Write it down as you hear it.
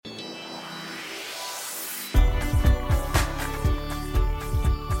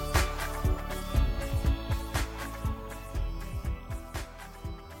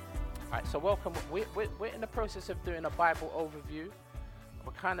So welcome. We're in the process of doing a Bible overview.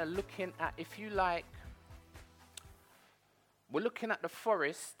 We're kind of looking at, if you like, we're looking at the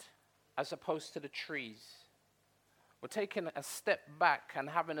forest as opposed to the trees. We're taking a step back and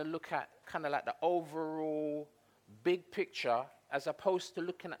having a look at kind of like the overall big picture as opposed to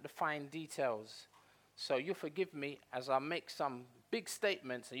looking at the fine details. So you forgive me as I make some big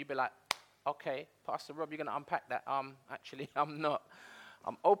statements and you'll be like, okay, Pastor Rob, you're going to unpack that. Actually, I'm not.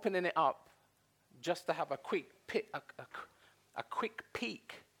 I'm opening it up just to have a quick peek,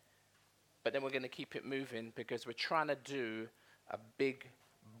 but then we're going to keep it moving because we're trying to do a big,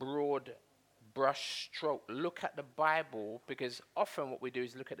 broad brush stroke look at the Bible, because often what we do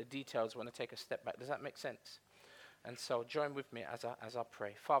is look at the details when I take a step back. Does that make sense? And so join with me as I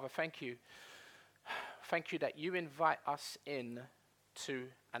pray. Father, thank you. Thank you that you invite us in to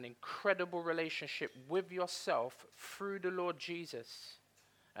an incredible relationship with yourself through the Lord Jesus,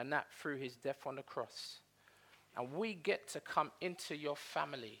 and that through his death on the cross. And we get to come into your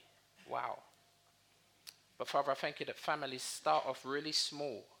family. Wow. But Father, I thank you that families start off really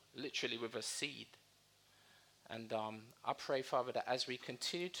small, literally with a seed. And I pray, Father, that as we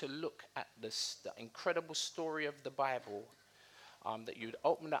continue to look at the incredible story of the Bible, that you'd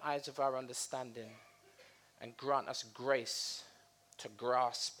open the eyes of our understanding and grant us grace to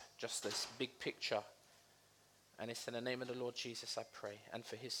grasp just this big picture. And it's in the name of the Lord Jesus I pray, and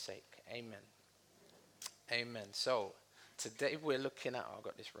for his sake. Amen. Amen. So today we're looking at, I've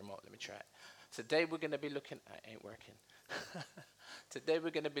got this remote, let me try it. Today we're going to be looking, it ain't working. Today we're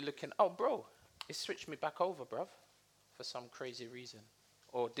going to be looking, oh bro, it switched me back over, bruv, for some crazy reason.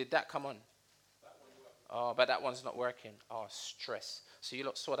 Or did that come on? Oh, but that one's not working. Oh, stress. So you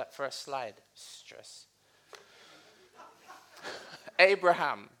lot saw that first slide. Stress.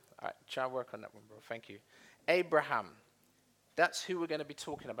 Abraham. All right, try and work on that one, bro. Thank you. Abraham. That's who we're going to be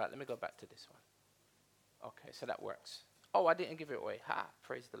talking about. Let me go back to this one. Okay, so that works. Oh, I didn't give it away. Ha,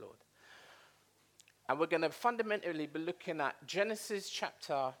 praise the Lord. And we're going to fundamentally be looking at Genesis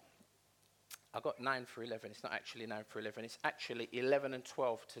chapter, I got 9 through 11. It's not actually 9 through 11. It's actually 11 and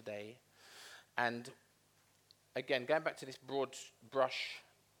 12 today. And again, going back to this broad brush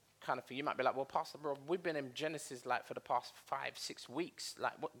kind of thing, you might be like, well, Pastor Rob, we've been in Genesis like for the past 5-6 weeks.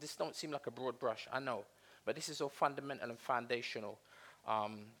 Like, what? This don't seem like a broad brush. I know. But this is all fundamental and foundational.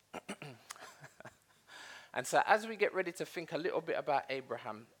 And so as we get ready to think a little bit about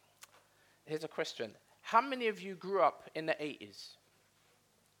Abraham, here's a question. How many of you grew up in the 80s?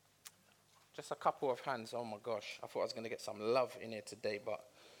 Just a couple of hands. Oh, my gosh. I thought I was going to get some love in here today. But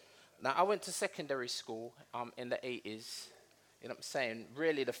now, I went to secondary school in the 80s. You know what I'm saying?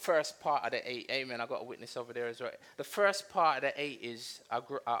 Really, the first part of the 80s. Amen. I got a witness over there as well. The first part of the 80s,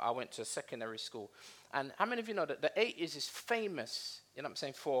 I went to secondary school. And how many of you know that the 80s is famous, you know what I'm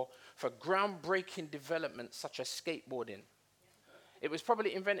saying, for groundbreaking developments such as skateboarding? It was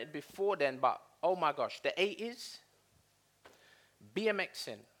probably invented before then, but oh my gosh, the 80s,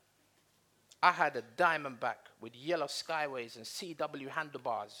 BMXing. I had a Diamondback with yellow skyways and CW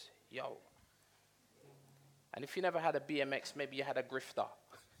handlebars. Yo. And if you never had a BMX, maybe you had a grifter.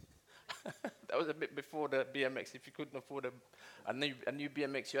 That was a bit before the BMX. If you couldn't afford a new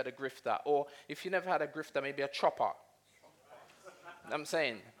BMX, you had a grifter. Or if you never had a grifter, maybe a chopper. I'm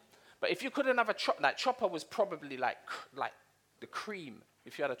saying. But if you couldn't have a chopper, that chopper was probably like the cream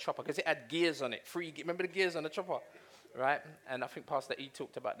if you had a chopper, because it had gears on it. Remember the gears on the chopper? Right? And I think Pastor E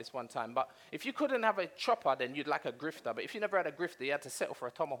talked about this one time. But if you couldn't have a chopper, then you'd like a grifter. But if you never had a grifter, you had to settle for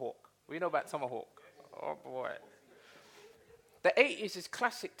a tomahawk. We know about tomahawk. Oh, boy. The 80s is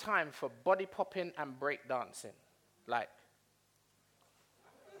classic time for body popping and break dancing. Like,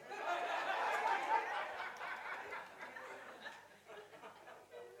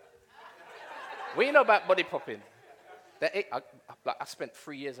 we know about body popping. I spent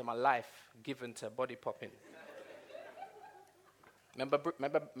 3 years of my life given to body popping.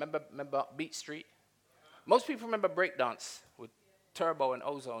 Remember Beat Street? Most people remember breakdance with Turbo and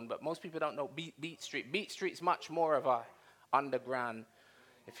Ozone, but most people don't know Beat Street. Beat Street's much more of a underground.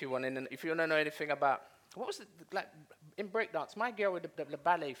 If you want to know anything about what was it like in breakdance, my girl with the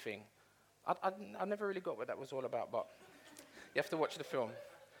ballet thing, I never really got what that was all about, but you have to watch the film.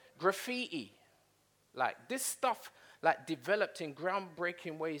 Graffiti, like this stuff, like developed in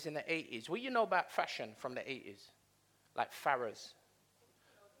groundbreaking ways in the 80s. What you know about fashion from the 80s, like Farrah's?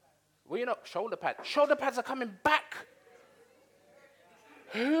 Well, you know, shoulder pads. Shoulder pads are coming back.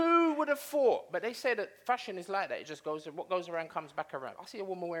 Who would have thought? But they say that fashion is like that. It just goes, what goes around comes back around. I see a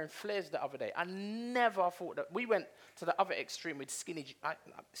woman wearing flares the other day. I never thought that. We went to the other extreme with skinny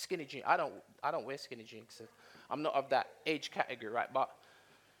jeans. I don't wear skinny jeans. I'm not of that age category, right? But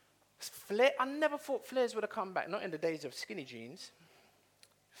Flare, I never thought flares would have come back. Not in the days of skinny jeans.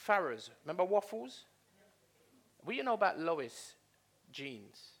 Farrah's. Remember waffles? What do you know about Lois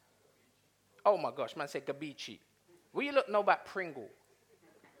jeans? Oh my gosh, man say Gabici. What do you know about Pringle?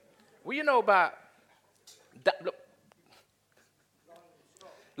 What do you know about that? Look,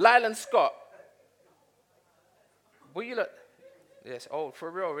 Lyland Scott. What do you look? Yes, old,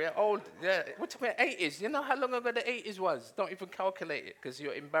 for real, yeah, old, yeah. We're talking about 80s. You know how long ago the 80s was? Don't even calculate it, because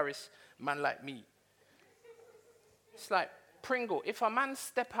you're embarrassed, man like me. It's like Pringle. If a man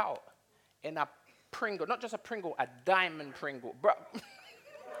step out in a Pringle, not just a Pringle, a diamond Pringle, bro.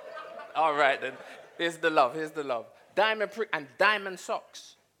 All right, then. Here's the love, Diamond and diamond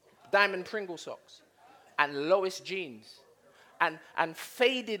socks. Diamond Pringle socks. And Lois jeans. And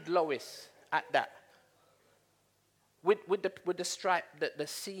faded Lois at that. With the stripe, the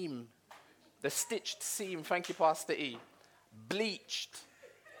seam, the stitched seam, thank you, Pastor E, bleached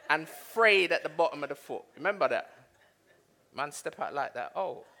and frayed at the bottom of the foot. Remember that? Man step out like that,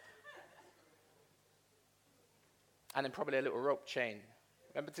 oh. And then probably a little rope chain.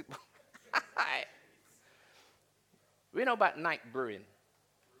 Remember to... We know about Nike Brewing.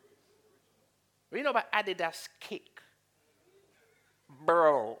 We know about Adidas Kick.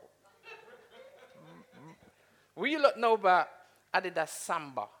 Bro. We know about Adidas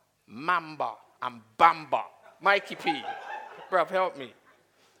Samba, Mamba, and Bamba. Mikey P. Bruv, help me.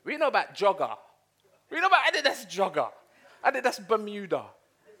 We know about Jogger. We know about Adidas Jogger. Adidas Bermuda.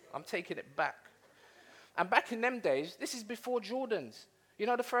 I'm taking it back. And back in them days, this is before Jordans. You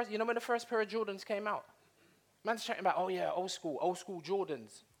know when the first pair of Jordans came out? Man's chatting about, oh yeah, old school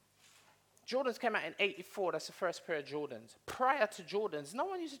Jordans. Jordans came out in 84, that's the first pair of Jordans. Prior to Jordans, no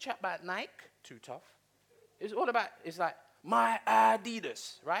one used to chat about Nike, too tough. It was all about, it's like, my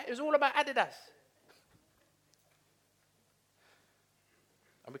Adidas, right? It was all about Adidas.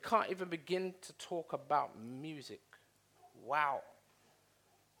 And we can't even begin to talk about music. Wow.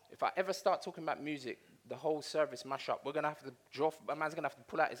 If I ever start talking about music, the whole service mash up. We're going to have to a man's going to have to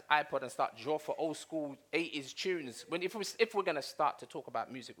pull out his iPod and start draw for old school 80s tunes. If we're going to start to talk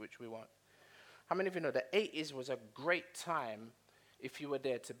about music, which we want. How many of you know the 80s was a great time if you were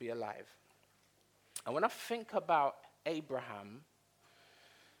there to be alive? And when I think about Abraham,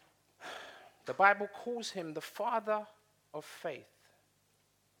 the Bible calls him the father of faith.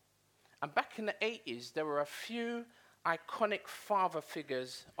 And back in the 80s, there were a few iconic father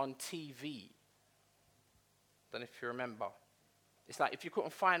figures on TV. Don't know if you remember. It's like if you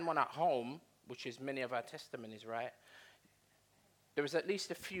couldn't find one at home, which is many of our testimonies, right? There was at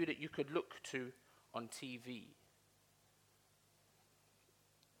least a few that you could look to on TV.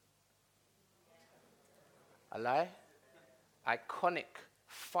 A lie? Iconic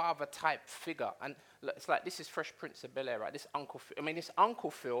father-type figure. And it's like, this is Fresh Prince of Bel-Air, right? This Uncle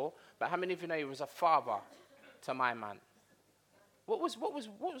Phil, but how many of you know he was a father to my man? What was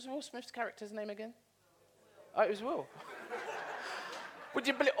Will Smith's character's name again? Oh, it was Will. Would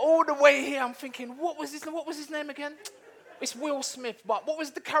you believe, all the way here, I'm thinking, what was his name again? It's Will Smith, but what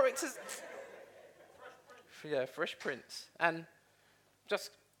was the character's? Yeah, Fresh Prince. And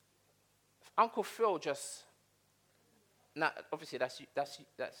just, Uncle Phil just, now, obviously that's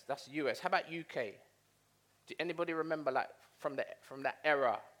US. How about UK? Do anybody remember, like, from that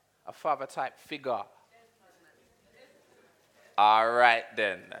era, a father-type figure? All right,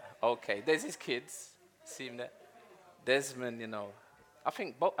 then. Okay, there's his kids. See him there? Desmond, you know. I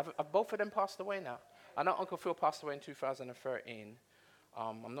think both of them passed away now. I know Uncle Phil passed away in 2013.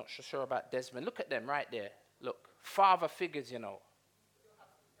 I'm not sure about Desmond. Look at them right there. Look, father figures, you know.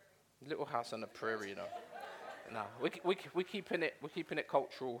 Little House on the Prairie, you know. No, we're keeping it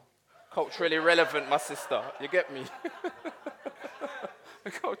culturally relevant, my sister. You get me?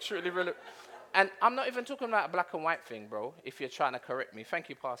 Culturally relevant. And I'm not even talking about a black and white thing, bro, if you're trying to correct me. Thank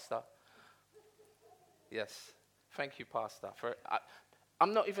you, Pastor. Yes. Thank you, Pastor.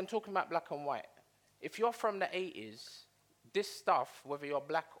 I'm not even talking about black and white. If you're from the 80s, this stuff, whether you're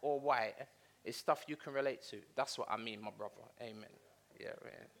black or white, is stuff you can relate to. That's what I mean, my brother. Amen. Yeah,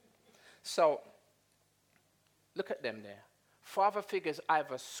 man. So, look at them there. Father figures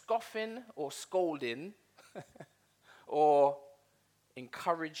either scoffing or scolding or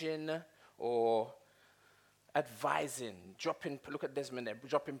encouraging or advising, look at Desmond there,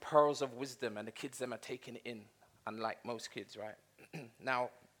 dropping pearls of wisdom, and the kids them are taking it in, unlike most kids, right? Now,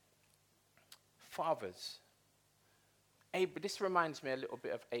 fathers. This reminds me a little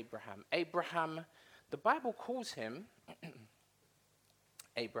bit of Abraham. Abraham, the Bible calls him,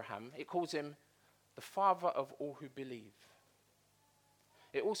 Abraham, it calls him the father of all who believe.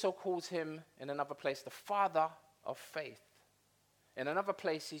 It also calls him, in another place, the father of faith. In another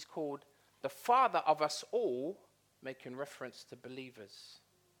place, he's called the father of us all, making reference to believers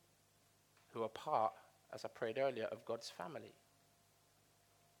who are part, as I prayed earlier, of God's family.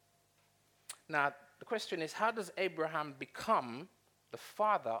 Now, the question is, how does Abraham become the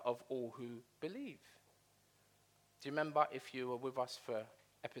father of all who believe? Do you remember, if you were with us for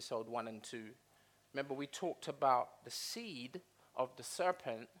episode 1 and 2, remember we talked about the seed of the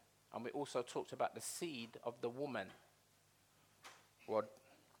serpent, and we also talked about the seed of the woman. Well,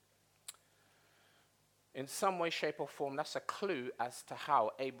 in some way, shape, or form, that's a clue as to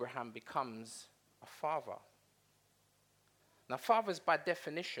how Abraham becomes a father. Now, fathers, by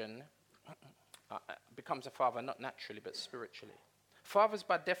definition, becomes a father not naturally, but spiritually. Fathers,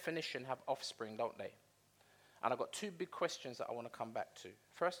 by definition, have offspring, don't they? And I've got 2 big questions that I want to come back to.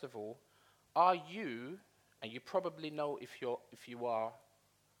 First of all, are you, and you probably know if you are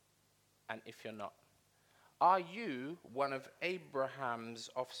and if you're not, are you one of Abraham's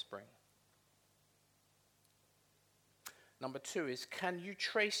offspring? Number 2 is, can you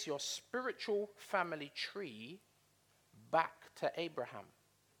trace your spiritual family tree back to Abraham?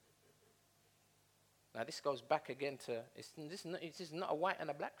 Now this goes back again to, this is not a white and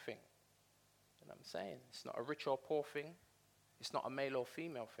a black thing. You know what I'm saying? It's not a rich or poor thing. It's not a male or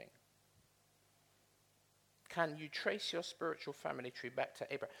female thing. Can you trace your spiritual family tree back to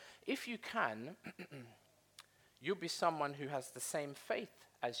Abraham? If you can, you'll be someone who has the same faith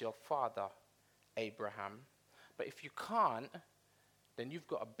as your father, Abraham. But if you can't, then you've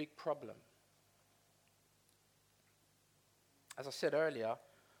got a big problem. As I said earlier,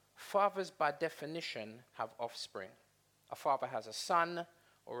 fathers by definition have offspring. A father has a son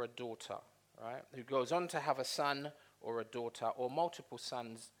or a daughter, right? Who goes on to have a son or a daughter, or multiple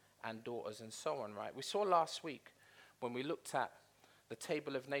sons and daughters, and so on, right? We saw last week when we looked at the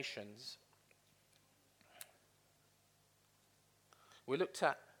Table of Nations, we looked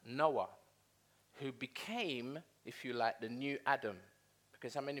at Noah, who became, if you like, the new Adam.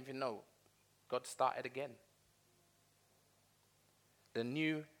 Because how many of you know God started again? The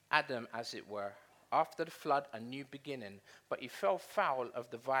new Adam, as it were. After the flood, a new beginning. But he fell foul of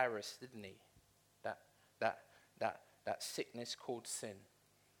the virus, didn't he? That sickness called sin.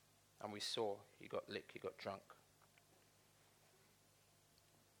 And we saw he got licked, he got drunk.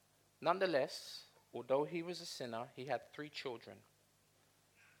 Nonetheless, although he was a sinner, he had 3 children.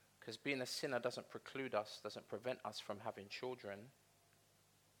 Because being a sinner doesn't preclude us, doesn't prevent us from having children.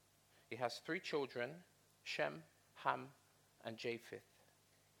 He has 3 children, Shem, Ham, and Japheth.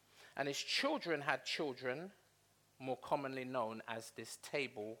 And his children had children, more commonly known as this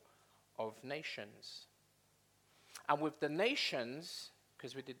Table of Nations. And with the nations,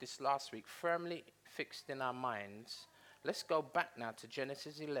 because we did this last week, firmly fixed in our minds, let's go back now to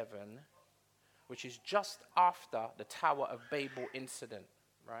Genesis 11, which is just after the Tower of Babel incident,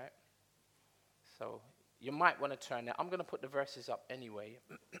 right? So you might want to turn there. I'm going to put the verses up anyway.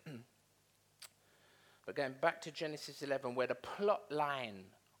 But going back to Genesis 11, where the plot line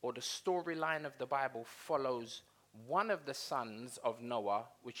or the storyline of the Bible follows one of the sons of Noah,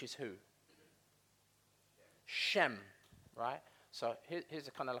 which is who? Shem, right? So here's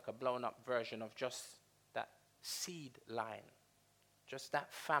a kind of like a blown up version of just that seed line, just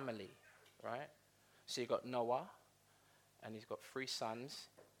that family, right? So you got Noah, and he's got 3 sons.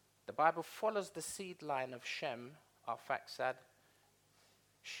 The Bible follows the seed line of Shem, Arphaxad,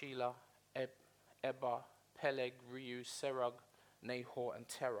 Shelah, Eber, Peleg, Reu, Serug, Nahor, and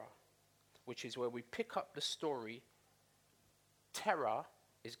Terah, which is where we pick up the story. Terah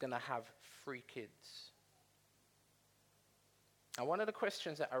is going to have 3 kids. And one of the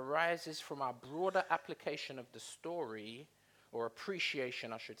questions that arises from our broader application of the story, or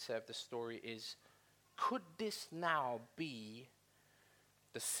appreciation, I should say, of the story is, could this now be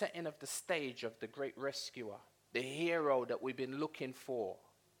the setting of the stage of the great rescuer, the hero that we've been looking for?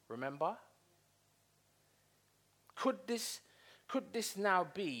 Remember? Could this now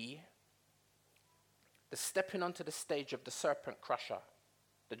be the stepping onto the stage of the serpent crusher,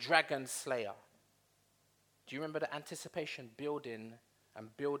 the dragon slayer? Do you remember the anticipation building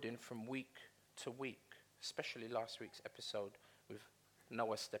and building from week to week, especially last week's episode with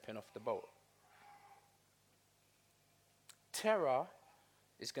Noah stepping off the boat? Terah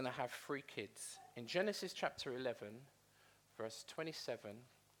is going to have 3 kids. In Genesis chapter 11, verse 27,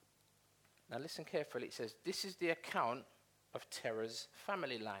 now listen carefully, it says, this is the account of Terah's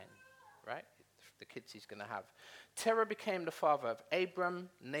family line, right? The kids he's going to have. Terah became the father of Abram,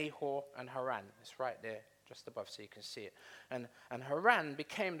 Nahor, and Haran. It's right there, just above, so you can see it. And Haran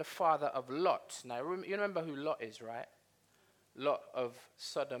became the father of Lot. Now, you remember who Lot is, right? Lot of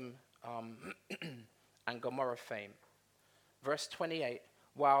Sodom and Gomorrah fame. verse 28,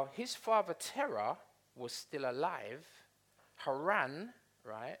 while his father Terah was still alive, Haran,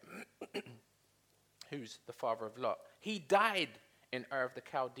 right, who's the father of Lot, he died in Ur of the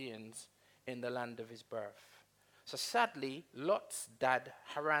Chaldeans in the land of his birth. So sadly, Lot's dad,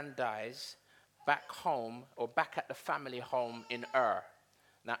 Haran, dies back home, or back at the family home in Ur.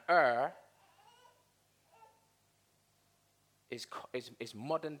 Now, Ur is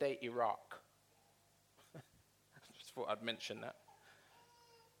modern-day Iraq. Just thought I'd mention that.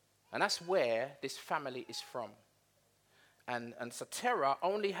 And that's where this family is from. And so Terah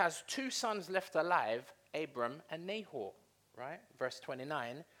only has 2 sons left alive, Abram and Nahor, right? Verse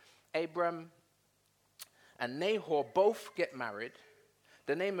 29. Abram and Nahor both get married.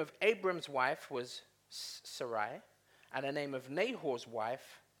 The name of Abram's wife was Sarai, and the name of Nahor's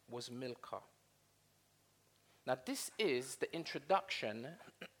wife was Milcah. Now, this is the introduction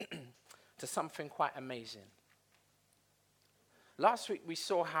to something quite amazing. Last week we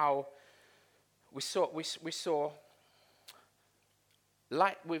saw how we saw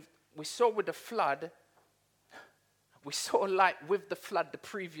light with the flood. We saw light with the flood the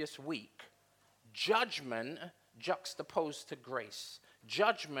previous week. Judgment juxtaposed to grace.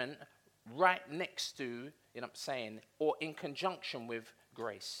 Judgment right next to, you know what I'm saying, or in conjunction with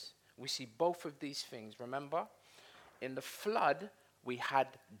grace. We see both of these things, remember? In the flood, we had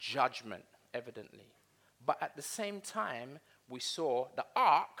judgment, evidently. But at the same time, we saw the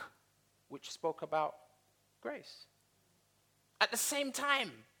ark, which spoke about grace. At the same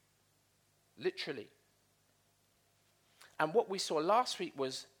time, literally. And what we saw last week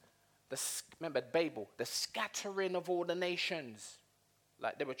was, remember Babel, the scattering of all the nations.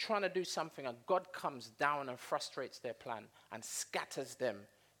 Like they were trying to do something and God comes down and frustrates their plan and scatters them.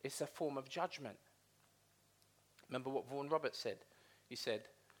 It's a form of judgment. Remember what Vaughan Roberts said? He said,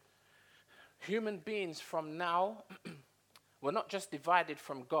 human beings from now were not just divided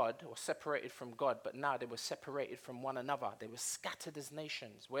from God or separated from God, but now they were separated from one another. They were scattered as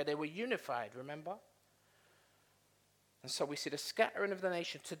nations where they were unified, remember? And so we see the scattering of the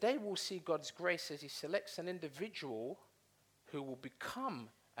nation. Today we'll see God's grace as he selects an individual who will become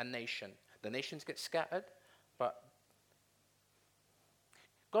a nation. The nations get scattered, but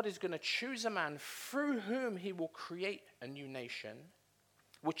God is going to choose a man through whom he will create a new nation,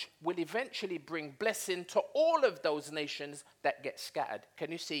 which will eventually bring blessing to all of those nations that get scattered.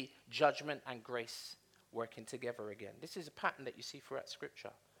 Can you see judgment and grace working together again? This is a pattern that you see throughout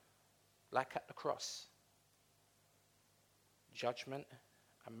Scripture, like at the cross. Judgment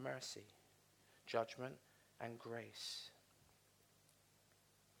and mercy. Judgment and grace.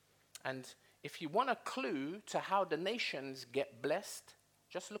 And if you want a clue to how the nations get blessed,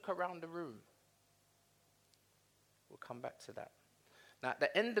 just look around the room. We'll come back to that. Now, at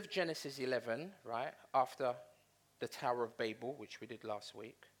the end of Genesis 11, right, after the Tower of Babel, which we did last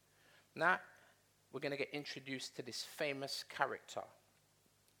week, now we're going to get introduced to this famous character.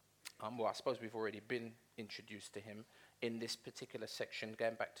 Well, I suppose we've already been introduced to him in this particular section,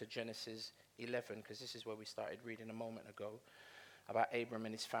 going back to Genesis 11, because this is where we started reading a moment ago about Abram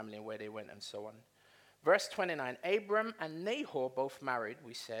and his family and where they went and so on. Verse 29, Abram and Nahor both married,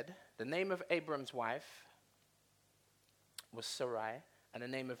 we said. The name of Abram's wife was Sarai, and the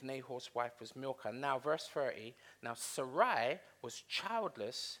name of Nahor's wife was Milcah. Now, verse 30, now Sarai was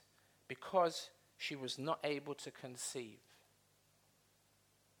childless because she was not able to conceive.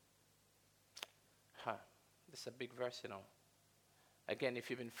 This is a big verse, you know. Again, if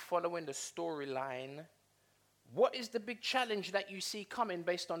you've been following the storyline, what is the big challenge that you see coming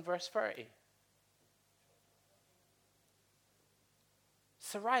based on verse 30?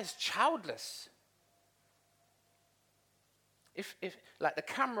 Sarai is childless. If like the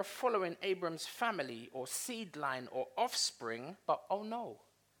camera following Abram's family or seed line or offspring, but oh no.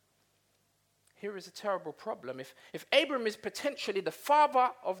 Here is a terrible problem. If Abram is potentially the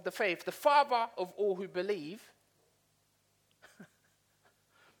father of the faith, the father of all who believe,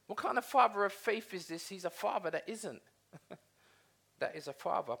 what kind of father of faith is this? He's a father that isn't. That is a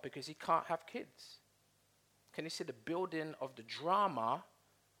father because he can't have kids. Can you see the building of the drama?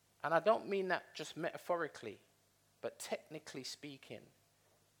 And I don't mean that just metaphorically, but technically speaking.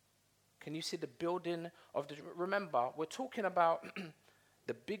 Can you see the building of the... Remember, we're talking about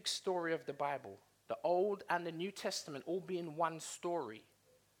the big story of the Bible, the Old and the New Testament all being one story.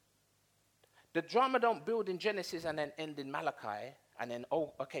 The drama don't build in Genesis and then end in Malachi, and then,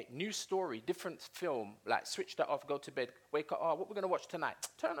 oh, okay, new story, different film, like switch that off, go to bed, wake up, oh, what we're going to watch tonight?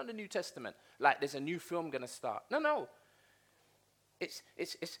 Turn on the New Testament, like there's a new film going to start. No.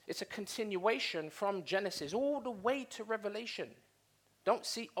 It's a continuation from Genesis all the way to Revelation. Don't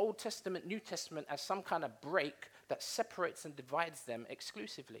see Old Testament, New Testament as some kind of break that separates and divides them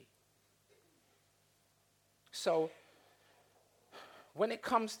exclusively. So, when it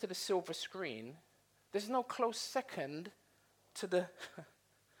comes to the silver screen, there's no close second to the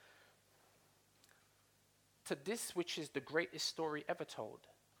to this, which is the greatest story ever told.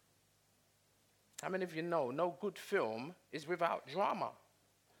 How many of you know no good film is without drama?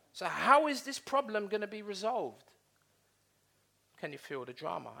 So how is this problem going to be resolved? Can you feel the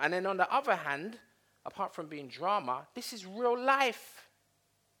drama? And then on the other hand, apart from being drama, this is real life.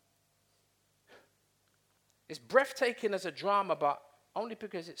 It's breathtaking as a drama, but only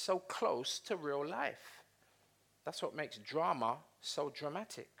because it's so close to real life. That's what makes drama so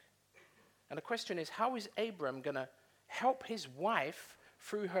dramatic. And the question is, how is Abram going to help his wife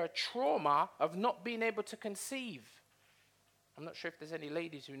through her trauma of not being able to conceive? I'm not sure if there's any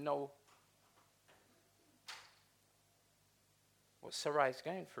ladies who know what Sarai's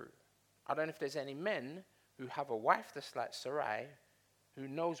going through. I don't know if there's any men who have a wife that's like Sarai, who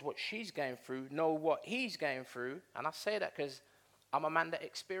knows what she's going through, know what he's going through. And I say that because I'm a man that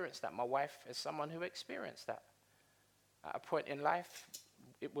experienced that. My wife is someone who experienced that. At a point in life,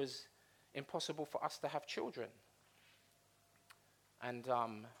 it was impossible for us to have children. And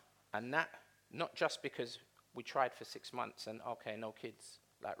that, not just because we tried for 6 months and, okay, no kids,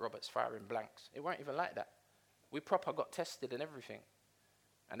 like Robert's firing blanks. It weren't even like that. We proper got tested and everything.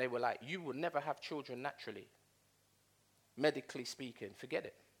 And they were like, you will never have children naturally. Medically speaking, forget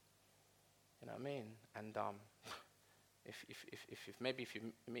it. You know what I mean? And if you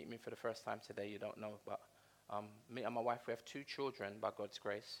meet me for the first time today, you don't know, but me and my wife, we have 2 children by God's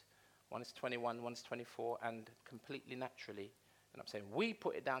grace. One is 21, one's 24, and completely naturally. And I'm saying we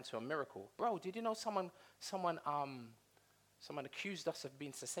put it down to a miracle. Bro, did you know someone accused us of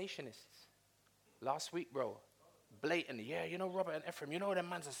being cessationists last week, bro? Blatantly, yeah, you know Robert and Ephraim, you know that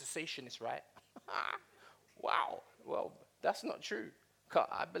man's a cessationist, right? Wow. Well, that's not true.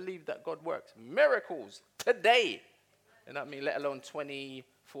 I believe that God works miracles today. You know what I mean? Let alone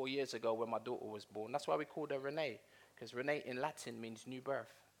 24 years ago when my daughter was born. That's why we called her Renee, because Renee in Latin means new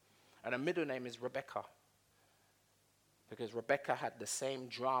birth. And her middle name is Rebecca, because Rebecca had the same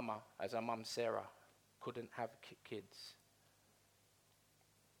drama as her mum Sarah. Couldn't have kids.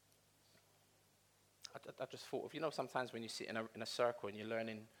 I just thought of, you know, sometimes when you sit in a circle and you're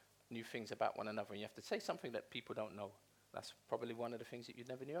learning new things about one another and you have to say something that people don't know. That's probably one of the things that you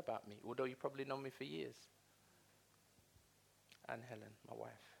never knew about me, although you probably know me for years. And Helen, my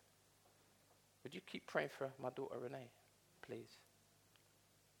wife. Would you keep praying for my daughter Renee, please?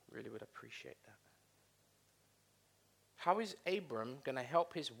 Really would appreciate that. How is Abram going to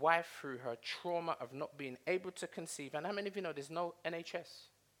help his wife through her trauma of not being able to conceive? And how many of you know there's no NHS?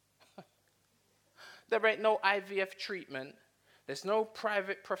 There ain't no IVF treatment. There's no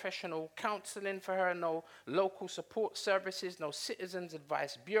private professional counseling for her, no local support services, no Citizens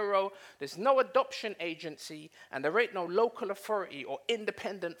Advice Bureau. There's no adoption agency, and there ain't no local authority or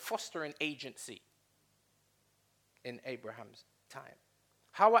independent fostering agency in Abraham's time.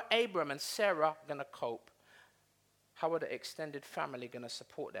 How are Abram and Sarah going to cope? How are the extended family going to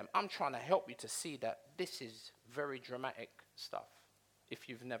support them? I'm trying to help you to see that this is very dramatic stuff if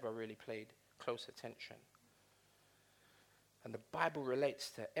you've never really paid close attention. And the Bible relates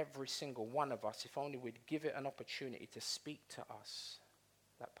to every single one of us if only we'd give it an opportunity to speak to us,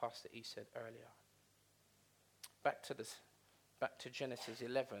 like Pastor E said earlier. Back to Genesis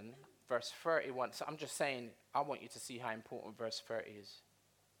 11, verse 31. So I'm just saying, I want you to see how important verse 30 is.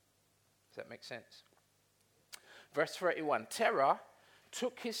 Does that make sense? Verse 31, Terah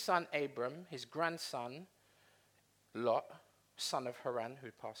took his son Abram, his grandson Lot, son of Haran, who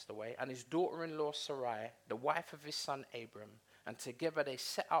passed away, and his daughter-in-law Sarai, the wife of his son Abram, and together they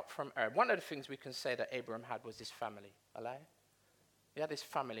set out from Ur. One of the things we can say that Abram had was his family. Alive? He had his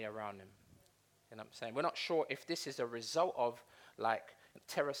family around him. You know what I'm saying? We're not sure if this is a result of, like,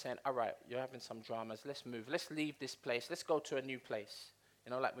 Terah saying, all right, you're having some dramas, let's move, let's leave this place, let's go to a new place. You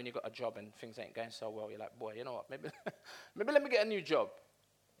know, like when you got a job and things ain't going so well, you're like, boy, you know what, maybe let me get a new job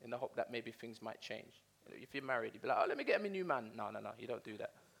in the hope that maybe things might change. If you're married, you'd be like, oh, let me get a new man. No, you don't do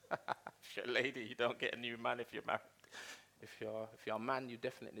that. If you're a lady, you don't get a new man if you're married. If you're a man, you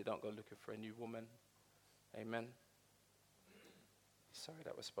definitely don't go looking for a new woman. Amen. Sorry,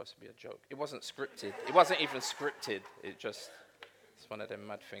 that was supposed to be a joke. It wasn't scripted. It wasn't even scripted. It's one of them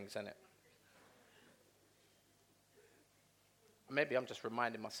mad things, isn't it? Maybe I'm just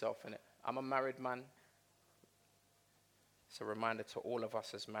reminding myself, innit? I'm a married man. It's a reminder to all of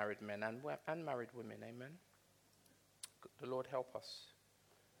us as married men and married women, amen? The Lord help us.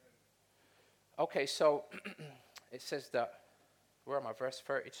 Okay, so it says that Where am I? Verse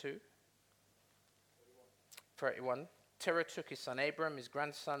 32? 31. Terah took his son Abram, his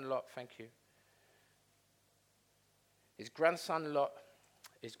grandson Lot, thank you. His grandson Lot,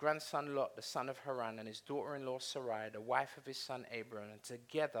 the son of Haran, and his daughter-in-law Sarai, the wife of his son Abram, and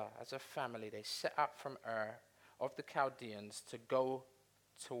together as a family they set out from Ur of the Chaldeans to go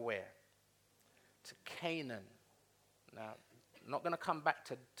to where? To Canaan. Now, I'm not going to come back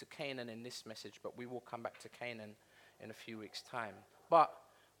to Canaan in this message, but we will come back to Canaan in a few weeks' time. But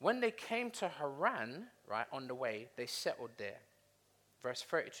when they came to Haran, right, on the way, they settled there. Verse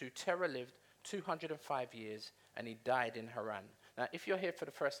 32, Terah lived 205 years, and he died in Haran. Now, if you're here for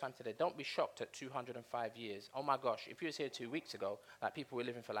the first time today, don't be shocked at 205 years. Oh my gosh, if you was here 2 weeks ago, like people were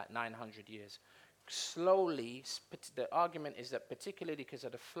living for like 900 years. Slowly, the argument is that particularly because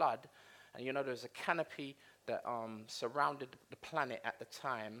of the flood, and you know there's a canopy that surrounded the planet at the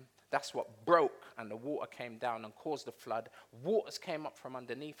time. That's what broke, and the water came down and caused the flood. Waters came up from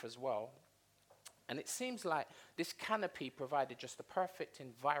underneath as well. And it seems like this canopy provided just the perfect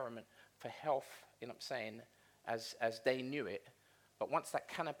environment for health, you know what I'm saying, as they knew it. But once that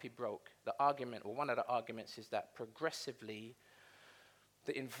canopy broke, the argument, or one of the arguments, is that progressively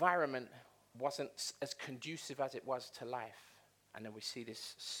the environment wasn't as conducive as it was to life. And then we see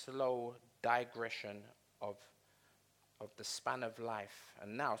this slow digression of the span of life.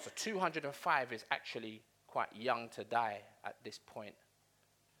 And now, so 205 is actually quite young to die at this point,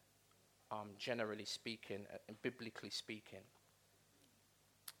 generally speaking, biblically speaking.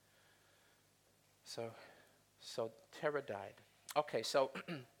 So Terah died. Okay, so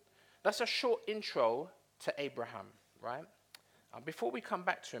that's a short intro to Abraham, right? Before we come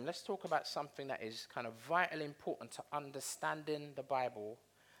back to him, let's talk about something that is kind of vitally important to understanding the Bible,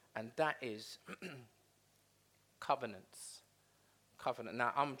 and that is covenants. Covenant.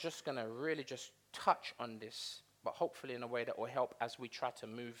 Now, I'm just going to really just touch on this, but hopefully in a way that will help as we try to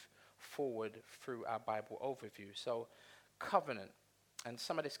move forward through our Bible overview. So, covenant. And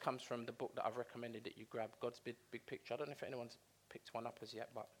some of this comes from the book that I've recommended that you grab, God's Big Picture. I don't know if anyone's picked one up as yet,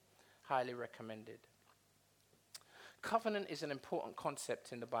 but highly recommended. Covenant is an important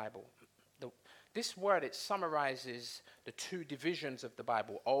concept in the Bible. This word, it summarizes the two divisions of the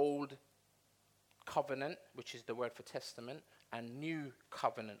Bible: Old Covenant, which is the word for testament, and New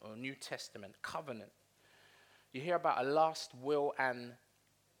Covenant or New Testament. Covenant. You hear about a last will and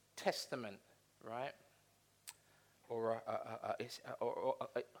testament, right? Or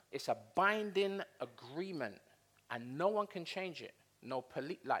it's a binding agreement, and no one can change it. No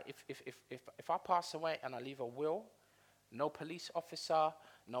like if I pass away and I leave a will, no police officer,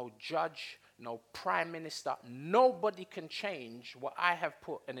 no judge, no prime minister, nobody can change what I have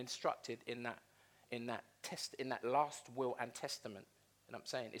put and instructed in that last will and testament. You know what I'm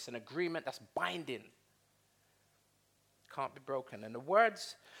saying? It's an agreement that's binding. Can't be broken. And the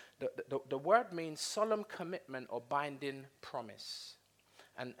word means solemn commitment or binding promise.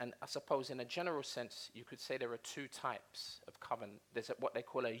 And I suppose in a general sense, you could say there are two types of covenant. There's what they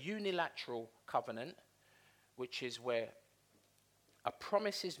call a unilateral covenant, which is where a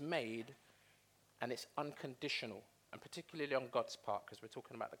promise is made and it's unconditional, and particularly on God's part, because we're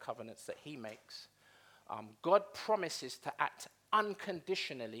talking about the covenants that he makes. God promises to act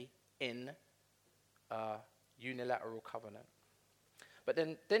unconditionally in unilateral covenant. But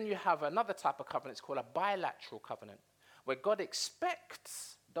then you have another type of covenant. It's called a bilateral covenant, where God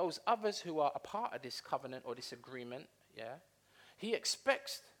expects those others who are a part of this covenant or this agreement, he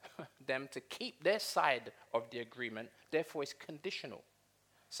expects them to keep their side of the agreement. Therefore, it's conditional.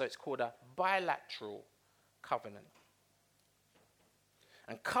 So it's called a bilateral covenant.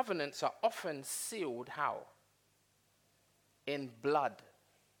 And covenants are often sealed how? In blood.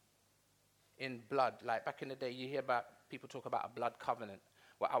 In blood. Like back in the day, you hear about people talk about a blood covenant,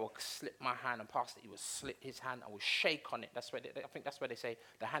 where I will slip my hand and pastor, he will slip his hand, I will shake on it. That's where I think that's where they say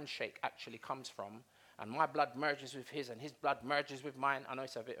the handshake actually comes from. And my blood merges with his, and his blood merges with mine. I know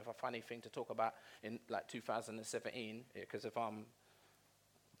it's a bit of a funny thing to talk about in like 2017 because of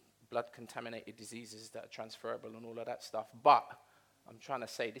blood-contaminated diseases that are transferable and all of that stuff. But I'm trying to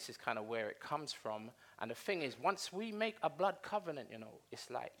say this is kind of where it comes from. And the thing is, once we make a blood covenant,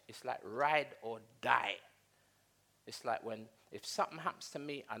 it's like ride or die. It's like if something happens to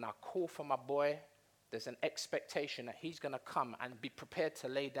me and I call for my boy, there's an expectation that he's going to come and be prepared to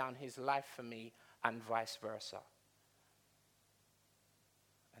lay down his life for me, and vice versa.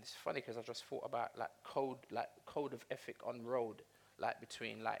 And it's funny because I just thought about code of ethic on road, like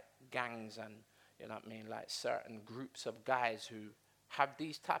between like gangs and, you know what I mean, like certain groups of guys who have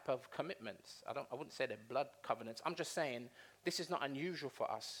these type of commitments. I wouldn't say they're blood covenants. I'm just saying this is not unusual for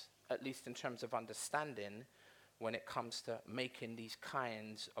us, at least in terms of understanding, when it comes to making these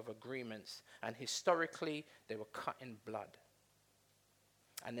kinds of agreements. And historically, they were cut in blood.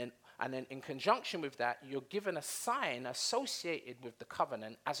 And then in conjunction with that, you're given a sign associated with the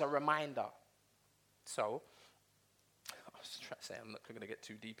covenant as a reminder. So, I was trying to say, I'm not going to get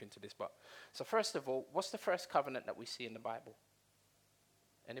too deep into this, but so first of all, what's the first covenant that we see in the Bible?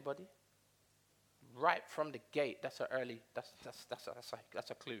 Anybody? Right from the gate, that's a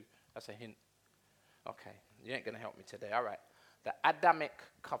clue, that's a hint. Okay, you ain't going to help me today. All right, the Adamic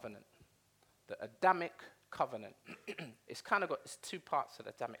covenant. The Adamic covenant. It's kind of got two parts of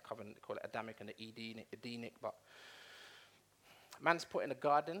the Adamic covenant. They call it Adamic and the Edenic, but man's put in a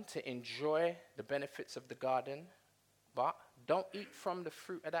garden to enjoy the benefits of the garden, but don't eat from the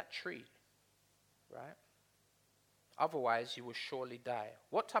fruit of that tree, right? Otherwise, you will surely die.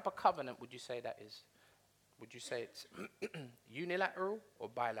 What type of covenant would you say that is? Would you say it's unilateral or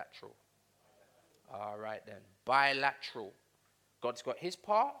bilateral? All right then, bilateral. God's got his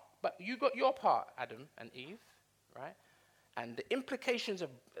part, but you got your part, Adam and Eve, right? And the implications of,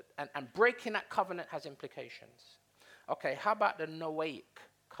 and breaking that covenant has implications. Okay, how about the Noahic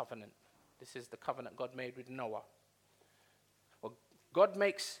covenant? This is the covenant God made with Noah. Well, God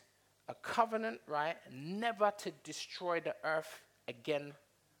makes a covenant, right, never to destroy the earth again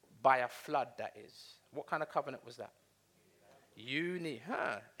by a flood, that is. What kind of covenant was that?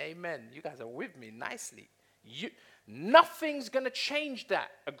 Amen. You guys are with me nicely. Nothing's going to change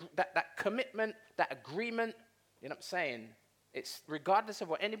that commitment, that agreement. You know what I'm saying? It's regardless of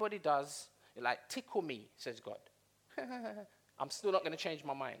what anybody does, you're like, tickle me, says God. I'm still not going to change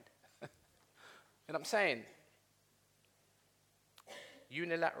my mind. You know what I'm saying?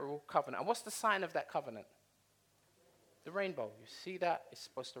 Unilateral covenant. And what's the sign of that covenant? The rainbow. You see that? It's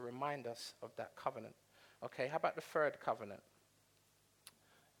supposed to remind us of that covenant. Okay, how about the third covenant?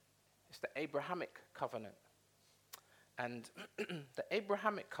 It's the Abrahamic covenant. And the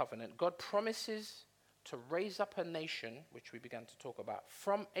Abrahamic covenant, God promises to raise up a nation, which we began to talk about,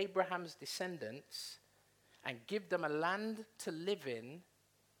 from Abraham's descendants and give them a land to live in,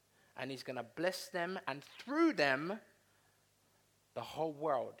 and he's going to bless them, and through them, the whole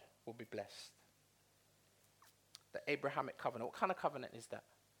world will be blessed. The Abrahamic covenant. What kind of covenant is that?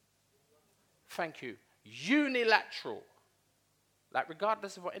 Thank you. Unilateral. Like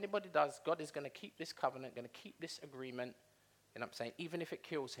regardless of what anybody does, God is going to keep this covenant, going to keep this agreement, you know what I'm saying, even if it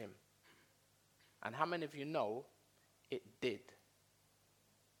kills him. And how many of you know it did?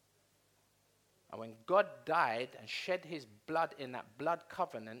 And when God died and shed his blood in that blood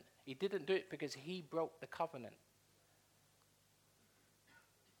covenant, he didn't do it because he broke the covenant.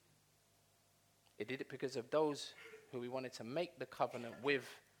 He did it because of those who he wanted to make the covenant with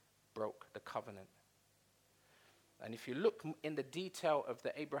broke the covenant. And if you look in the detail of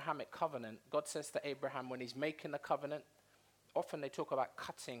the Abrahamic covenant, God says to Abraham when he's making the covenant, often they talk about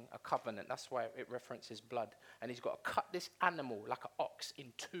cutting a covenant. That's why it references blood. And he's got to cut this animal like an ox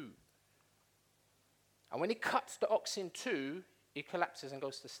in two. And when he cuts the ox in two, he collapses and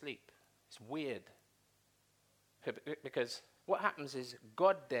goes to sleep. It's weird. Because what happens is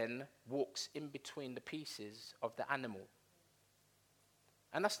God then walks in between the pieces of the animal.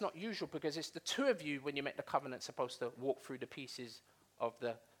 And that's not usual because it's the two of you when you make the covenant supposed to walk through the pieces of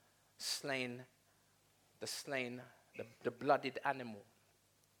the blooded animal.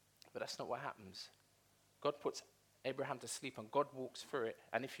 But that's not what happens. God puts Abraham to sleep and God walks through it.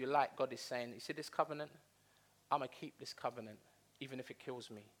 And if you like, God is saying, you see this covenant? I'm going to keep this covenant even if it kills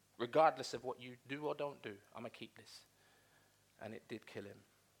me. Regardless of what you do or don't do, I'm going to keep this. And it did kill him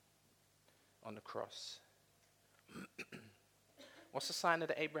on the cross. What's the sign of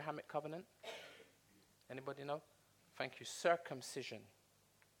the Abrahamic covenant? Anybody know? Thank you. Circumcision.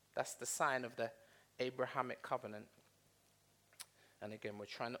 That's the sign of the Abrahamic covenant. And again, we're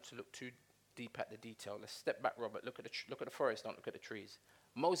trying not to look too deep at the detail. Let's step back, Robert. Look at the forest, don't look at the trees.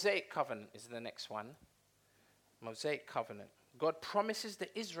 Mosaic covenant is the next one. Mosaic covenant. God promises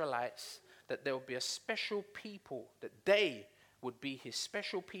the Israelites that there will be a special people, that they would be his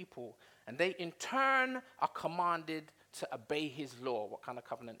special people, and they in turn are commanded to obey his law. What kind of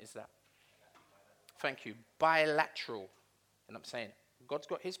covenant is that? Thank you. Bilateral. And I'm saying, God's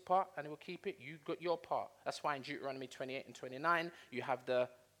got his part and he will keep it. You got your part. That's why in Deuteronomy 28 and 29, you have the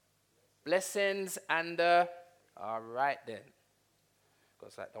blessings and the, all right then.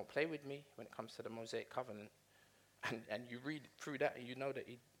 God's like, don't play with me when it comes to the Mosaic covenant. And you read through that and you know that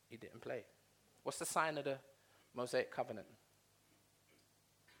he didn't play. What's the sign of the Mosaic covenant?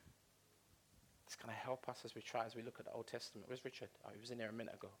 It's going to help us as we look at the Old Testament. Where's Richard? Oh, he was in there a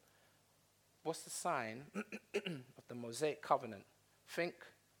minute ago. What's the sign of the Mosaic covenant? Think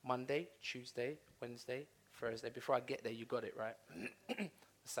Monday, Tuesday, Wednesday, Thursday. Before I get there, you got it, right? The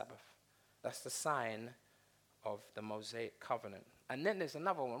Sabbath. That's the sign of the Mosaic covenant. And then there's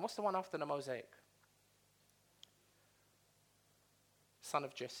another one. What's the one after the Mosaic? Son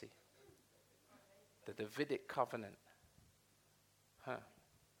of Jesse. The Davidic covenant.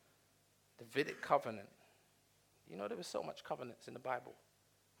 Davidic covenant. You know, there was so much covenants in the Bible.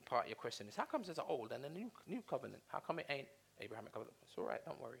 Part of your question is, how come there's an old and a new covenant? How come it ain't Abrahamic covenant? It's all right,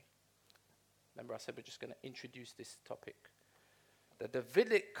 don't worry. Remember I said we're just going to introduce this topic. The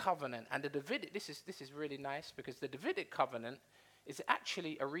Davidic covenant. And the Davidic, this is really nice, because the Davidic covenant is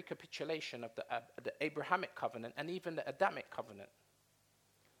actually a recapitulation of the Abrahamic covenant and even the Adamic covenant.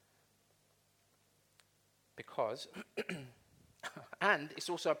 Because, and it's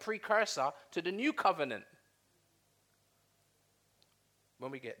also a precursor to the new covenant.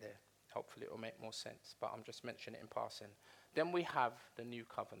 When we get there, hopefully it will make more sense, but I'm just mentioning it in passing. Then we have the new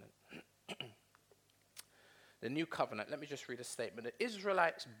covenant. The new covenant, let me just read a statement. The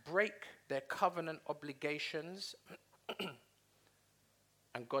Israelites break their covenant obligations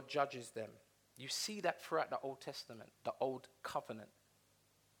and God judges them. You see that throughout the Old Testament, the Old Covenant.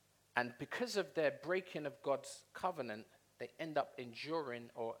 And because of their breaking of God's covenant, they end up enduring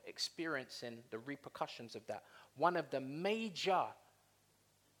or experiencing the repercussions of that. One of the major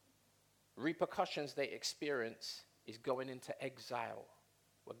repercussions they experience is going into exile,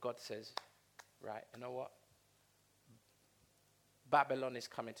 where God says, right, you know what? Babylon is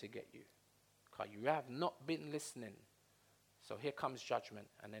coming to get you, because you have not been listening. So here comes judgment,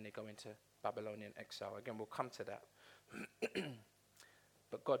 and then they go into Babylonian exile. Again, we'll come to that.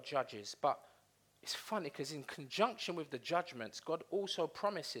 But God judges. But it's funny, because in conjunction with the judgments, God also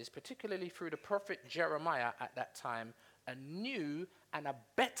promises, particularly through the prophet Jeremiah at that time, a new and a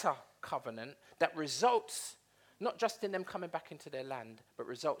better covenant that results not just in them coming back into their land, but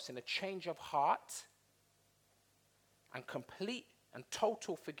results in a change of heart and complete and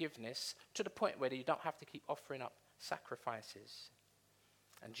total forgiveness, to the point where you don't have to keep offering up sacrifices.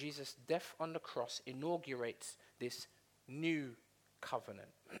 And Jesus' death on the cross inaugurates this new covenant.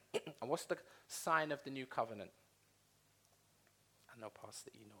 And what's the sign of the new covenant? I know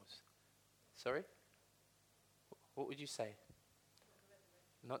Pastor E knows. Sorry? What would you say?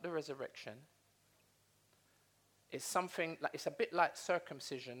 Not the resurrection. It's something like, it's a bit like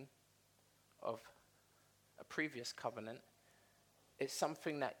circumcision of a previous covenant. It's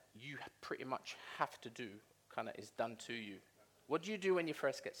something that you pretty much have to do, kind of is done to you. What do you do when you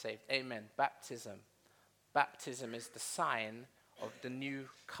first get saved? Amen. Baptism. Baptism is the sign of the new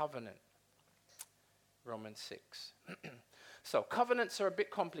covenant. Romans 6. So covenants are a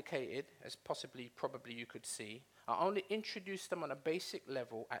bit complicated, as probably you could see. I only introduce them on a basic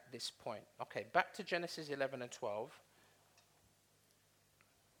level at this point. Okay, back to Genesis 11 and 12.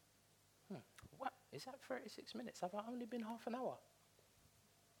 What? Is that 36 minutes? Have I only been half an hour?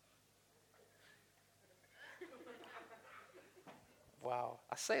 Wow.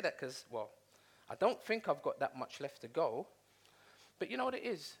 I say that because, I don't think I've got that much left to go. But you know what it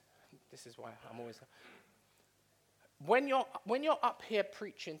is? This is why I'm always... When you're up here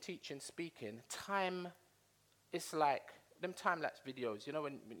preaching, teaching, speaking, time is like them time-lapse videos. You know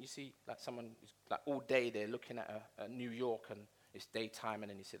when you see like someone who's like all day they're looking at a New York and it's daytime, and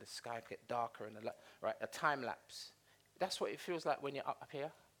then you see the sky get darker and right, a time-lapse. That's what it feels like when you're up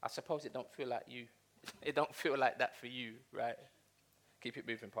here. I suppose it don't feel like you. It don't feel like that for you, right? Keep it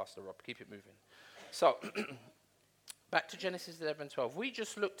moving, Pastor Rob. Keep it moving. So, back to Genesis 11:12. We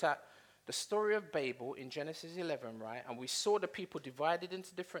just looked at the story of Babel in Genesis 11, right? And we saw the people divided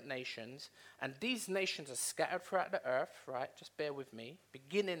into different nations. And these nations are scattered throughout the earth, right? Just bear with me.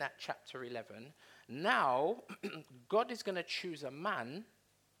 Beginning at chapter 11. Now, God is going to choose a man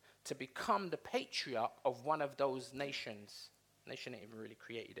to become the patriarch of one of those nations. Nation ain't even really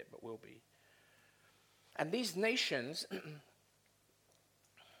created it, but will be. And these nations...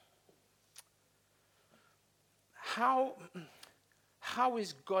 How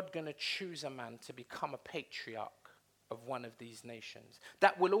is God going to choose a man to become a patriarch of one of these nations?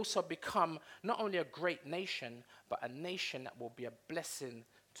 That will also become not only a great nation, but a nation that will be a blessing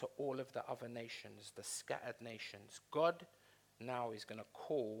to all of the other nations, the scattered nations. God now is going to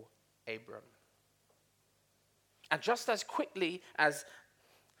call Abram. And just as quickly as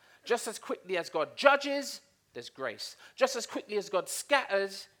God judges, there's grace. Just as quickly as God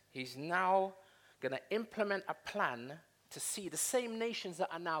scatters, he's now going to implement a plan to see the same nations that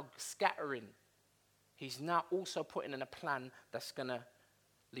are now scattering. He's now also putting in a plan that's going to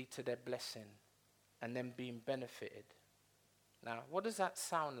lead to their blessing and them being benefited. Now, what does that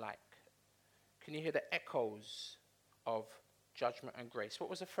sound like? Can you hear the echoes of judgment, and grace. What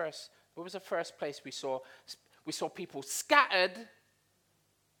was the first place we saw? We saw people scattered,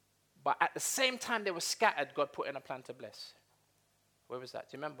 but at the same time they were scattered, God put in a plan to bless. Where was that?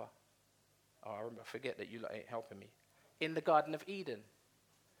 Do you remember? Oh, I remember. Forget that you lot ain't helping me. In the Garden of Eden.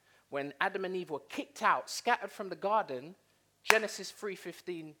 When Adam and Eve were kicked out, scattered from the garden, Genesis 3:15,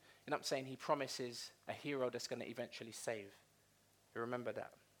 you know what I'm saying? He promises a hero that's going to eventually save. You remember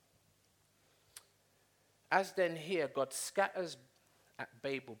that? As then here, God scatters at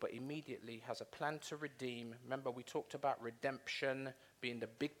Babel, but immediately has a plan to redeem. Remember, we talked about redemption being the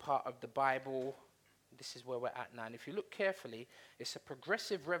big part of the Bible. This is where we're at now. And if you look carefully, it's a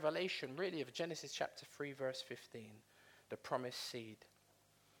progressive revelation, really, of Genesis chapter 3, verse 15, the promised seed.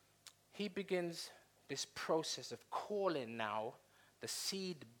 He begins this process of calling now the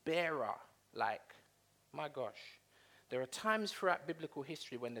seed bearer, like, my gosh. There are times throughout biblical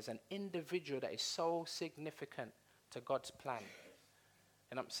history when there's an individual that is so significant to God's plan.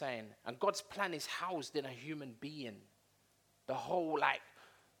 You know what I'm saying? And God's plan is housed in a human being. The whole, like,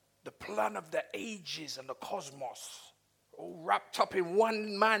 the plan of the ages and the cosmos, all wrapped up in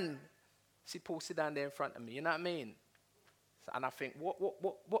one man. See Paul sit down there in front of me, you know what I mean? And I think,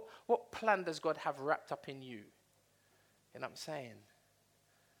 what plan does God have wrapped up in you? You know what I'm saying?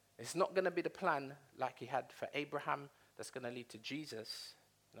 It's not going to be the plan like he had for Abraham that's going to lead to Jesus.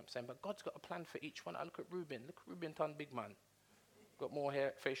 You know what I'm saying? But God's got a plan for each one. I look at Reuben. Look at Reuben, ton big man. Got more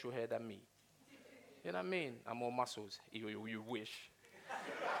hair, facial hair than me. You know what I mean? And more muscles. You wish.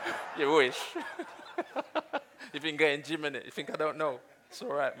 You wish. You've been going gym in it. You think I don't know? It's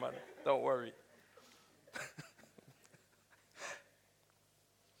all right, man. Don't worry.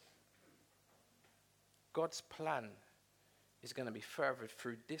 God's plan is going to be furthered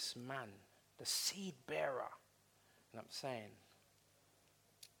through this man, the seed bearer. You know what I'm saying?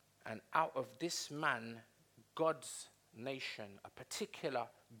 And out of this man, God's nation, a particular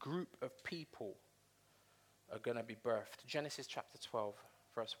group of people are going to be birthed. Genesis chapter 12,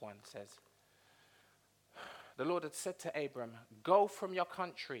 verse 1 says, the Lord had said to Abram, go from your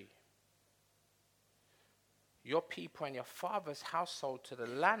country, your people and your father's household to the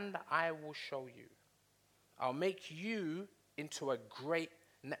land I will show you. I'll make you into a great,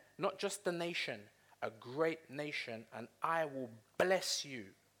 not just a nation, a great nation, and I will bless you.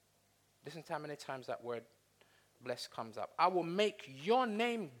 Listen to how many times that word bless comes up. I will make your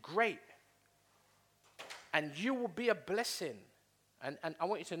name great, and you will be a blessing. And I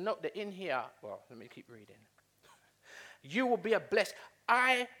want you to note that in here, well, let me keep reading. You will be a blessing.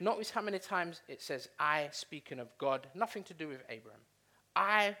 Notice how many times it says I, speaking of God, nothing to do with Abraham.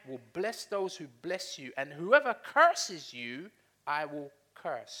 I will bless those who bless you, and whoever curses you, I will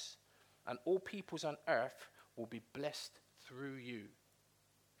curse. And all peoples on earth will be blessed through you.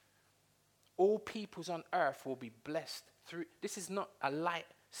 All peoples on earth will be blessed through. This is not a light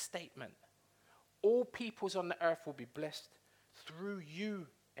statement. All peoples on the earth will be blessed through you,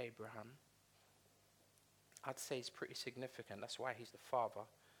 Abraham. I'd say it's pretty significant. That's why he's the father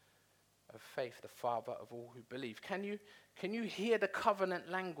of faith, the father of all who believe. Can you hear the covenant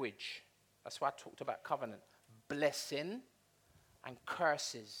language? That's why I talked about covenant. Blessing and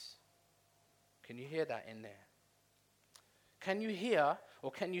curses. Can you hear that in there? Can you hear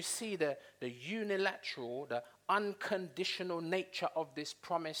or can you see the unilateral, the unconditional nature of this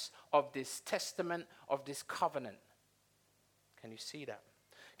promise, of this testament, of this covenant? Can you see that?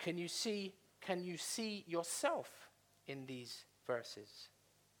 Can you see yourself in these verses?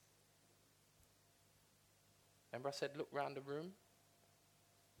 Remember I said look around the room?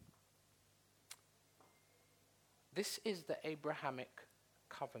 This is the Abrahamic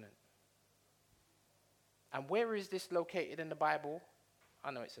covenant. And where is this located in the Bible?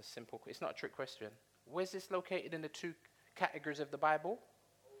 I know it's not a trick question. Where's this located in the two categories of the Bible?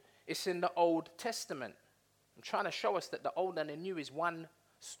 It's in the Old Testament. I'm trying to show us that the Old and the New is one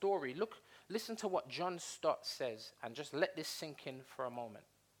story. Listen to what John Stott says, and just let this sink in for a moment.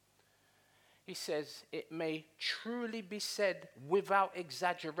 He says, it may truly be said without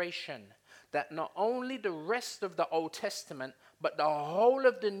exaggeration that not only the rest of the Old Testament, but the whole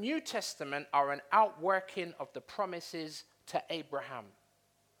of the New Testament are an outworking of the promises to Abraham.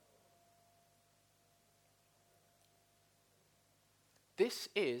 This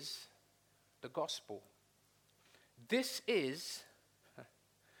is the gospel. This is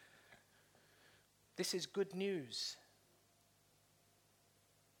good news.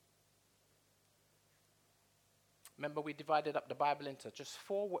 Remember, we divided up the Bible into just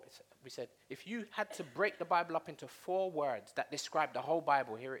 4 words. We said, if you had to break the Bible up into 4 words that describe the whole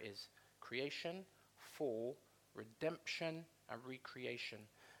Bible, here it is. Creation, fall, redemption, and recreation.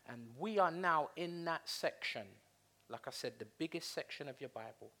 And we are now in that section. like I said, the biggest section of your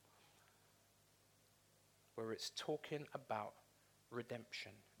Bible, where it's talking about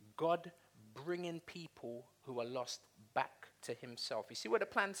redemption. God bringing people who are lost back to himself. You see where the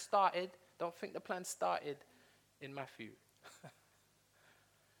plan started? Don't think the plan started in Matthew.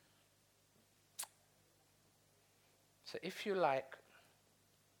 So if you like,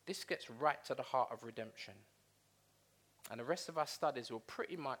 this gets right to the heart of redemption. And the rest of our studies will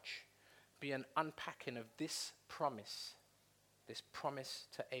pretty much be an unpacking of this promise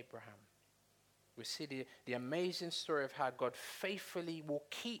to Abraham. We see the amazing story of how God faithfully will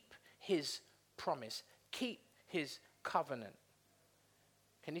keep his promise, keep his covenant.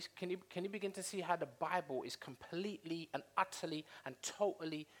 Can you begin to see how the Bible is completely and utterly and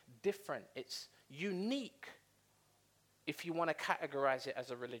totally different? It's unique if you want to categorize it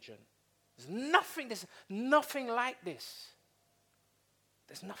as a religion. There's nothing like this.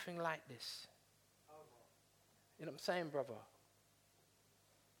 There's nothing like this. You know what I'm saying, brother?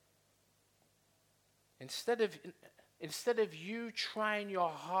 Instead of you trying your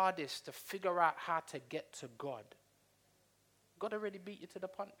hardest to figure out how to get to God, God already beat you to the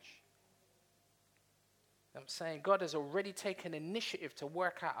punch. You know what I'm saying? God has already taken initiative to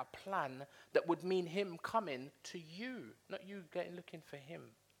work out a plan that would mean him coming to you, not you looking for him.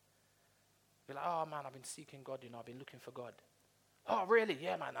 Be like, oh man, I've been seeking God, I've been looking for God. Oh really?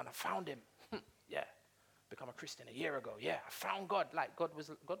 Yeah man, and I found him. Yeah, become a Christian a year ago. Yeah, I found God. Like God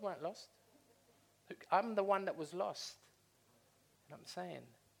weren't lost. I'm the one that was lost. You know what I'm saying?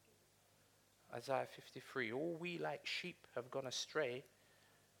 Isaiah 53, all we like sheep have gone astray.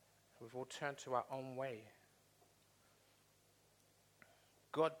 We've all turned to our own way.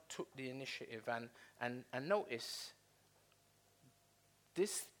 God took the initiative and notice,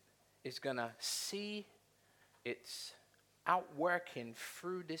 this is going to see its outworking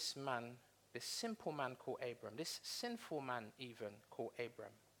through this man, this simple man called Abram, this sinful man even called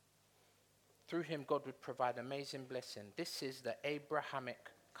Abram. Through him, God would provide amazing blessing. This is the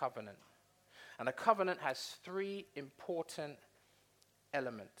Abrahamic covenant. And a covenant has three important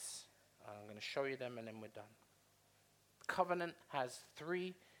elements. I'm going to show you them and then we're done. Covenant has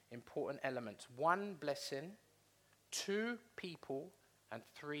three important elements. 1, blessing. 2, people. And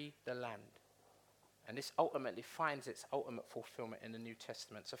 3, the land. And this ultimately finds its ultimate fulfillment in the New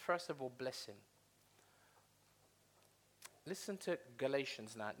Testament. So first of all, blessing. Listen to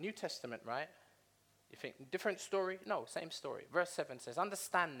Galatians now. New Testament, right? You think different story? No, same story. Verse 7 says,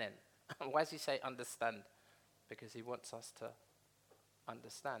 understand then. Why does he say understand? Because he wants us to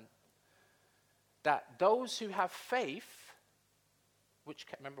understand that those who have faith,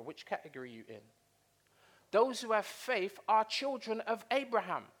 remember which category are you in? Those who have faith are children of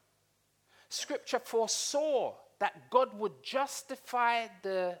Abraham. Scripture foresaw that God would justify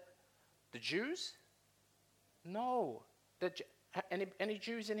the Jews? No. Any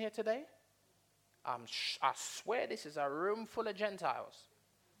Jews in here today? I swear this is a room full of Gentiles.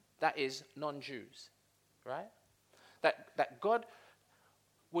 That is non-Jews, right? That God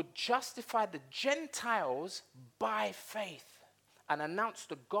would justify the Gentiles by faith and announce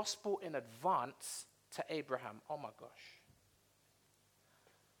the gospel in advance to Abraham. Oh my gosh.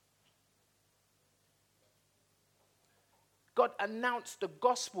 God announced the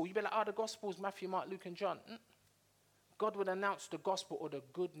gospel. You'd be like, the gospel is Matthew, Mark, Luke, and John. God would announce the gospel or the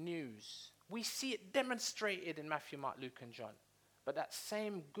good news. We see it demonstrated in Matthew, Mark, Luke, and John. But that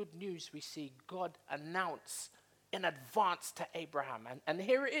same good news we see God announce in advance to Abraham. And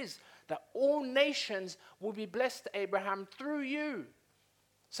here it is, that all nations will be blessed to Abraham through you.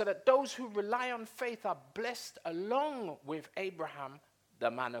 So that those who rely on faith are blessed along with Abraham,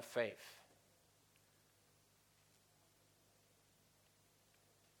 the man of faith.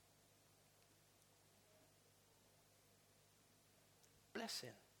 Blessing.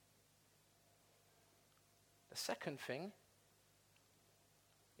 The second thing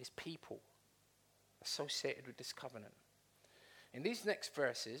is people associated with this covenant. In these next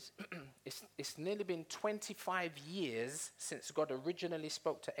verses, it's nearly been 25 years since God originally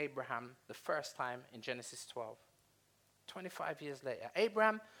spoke to Abraham the first time in Genesis 12. 25 years later.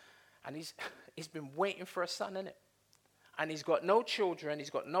 Abraham, and he's been waiting for a son, innit? And he's got no children, he's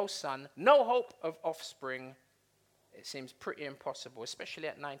got no son, no hope of offspring. It seems pretty impossible, especially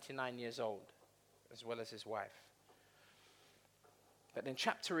at 99 years old, as well as his wife. But in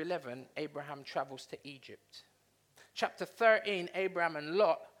chapter 11, Abraham travels to Egypt. Chapter 13, Abraham and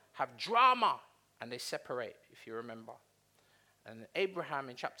Lot have drama, and they separate, if you remember. And Abraham,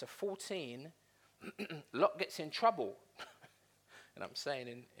 in chapter 14, Lot gets in trouble, and I'm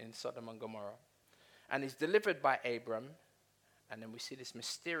saying in Sodom and Gomorrah, and is delivered by Abram, And then we see this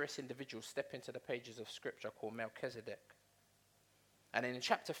mysterious individual step into the pages of Scripture called Melchizedek. And then in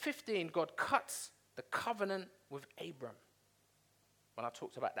chapter 15, God cuts the covenant with Abram. When I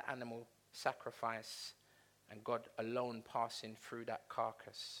talked about the animal sacrifice and God alone passing through that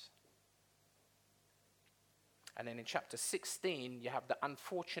carcass. And then in chapter 16, you have the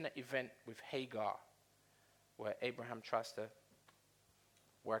unfortunate event with Hagar, where Abraham tries to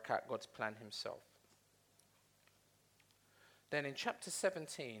work out God's plan himself. Then in chapter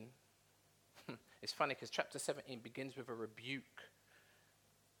 17, it's funny because chapter 17 begins with a rebuke.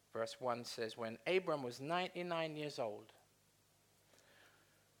 Verse 1 says, when Abram was 99 years old,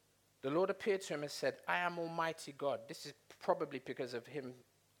 the Lord appeared to him and said, I am Almighty God. This is probably because of him.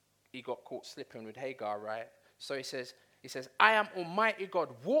 He got caught slipping with Hagar, right? So he says, I am Almighty God.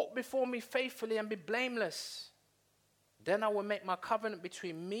 Walk before me faithfully and be blameless. Then I will make my covenant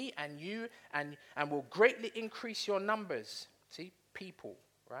between me and you and will greatly increase your numbers. See, people,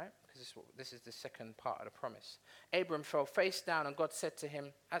 right? Because this is the second part of the promise. Abram fell face down and God said to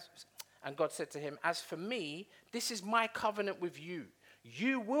him, as for me, this is my covenant with you.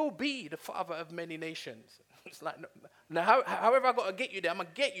 You will be the father of many nations. It's like, no, however I got to get you there, I'm going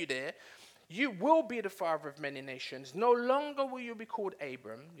to get you there. You will be the father of many nations. No longer will you be called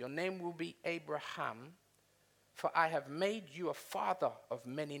Abram. Your name will be Abraham. For I have made you a father of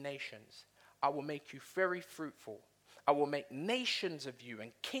many nations. I will make you very fruitful. I will make nations of you,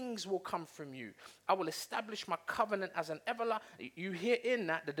 and kings will come from you. I will establish my covenant as an everlasting. You hear in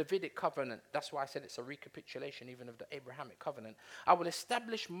that the Davidic covenant. That's why I said it's a recapitulation even of the Abrahamic covenant. I will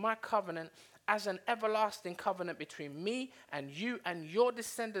establish my covenant as an everlasting covenant between me and you and your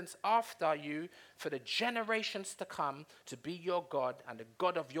descendants after you for the generations to come, to be your God and the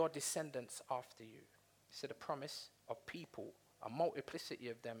God of your descendants after you. So the promise of people, a multiplicity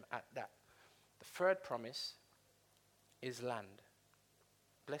of them at that. The third promise is land.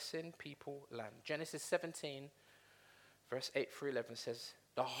 Blessing, people, land. Genesis 17, verse 8 through 11 says,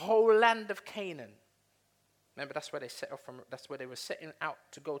 the whole land of Canaan. Remember, that's where they set off from. That's where they were setting out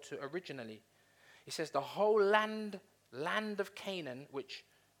to go to originally. He says the whole land of Canaan, which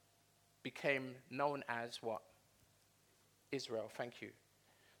became known as what? Israel. Thank you.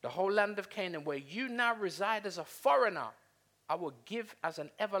 The whole land of Canaan, where you now reside as a foreigner, I will give as an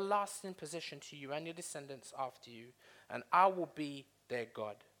everlasting possession to you and your descendants after you, and I will be their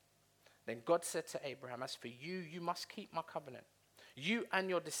God. Then God said to Abraham, as for you, you must keep my covenant. You and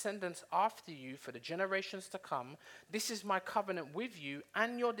your descendants after you for the generations to come. This is my covenant with you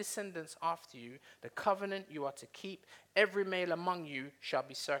and your descendants after you, the covenant you are to keep. Every male among you shall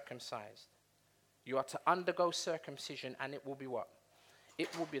be circumcised. You are to undergo circumcision, and it will be what?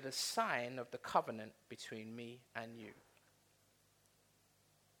 It will be the sign of the covenant between me and you.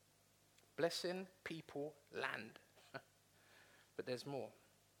 Blessing, people, land. But there's more.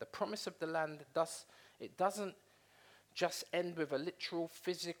 The promise of the land doesn't just end with a literal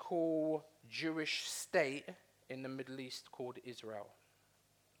physical Jewish state in the Middle East called Israel.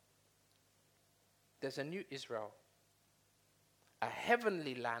 There's a new Israel. A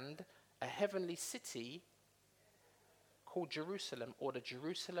heavenly land, a heavenly city called Jerusalem, or the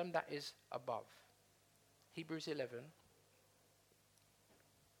Jerusalem that is above. Hebrews 11.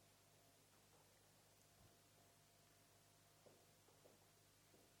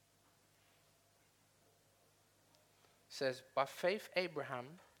 Says, by faith Abraham,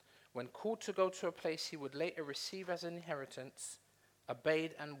 when called to go to a place he would later receive as an inheritance,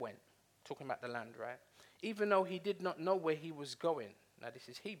 obeyed and went. Talking about the land, right? Even though he did not know where he was going. Now this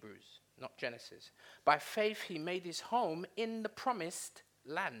is Hebrews, not Genesis. By faith he made his home in the promised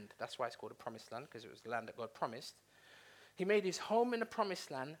land. That's why it's called the promised land, because it was the land that God promised. He made his home in the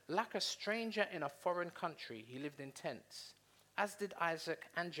promised land, like a stranger in a foreign country. He lived in tents, as did Isaac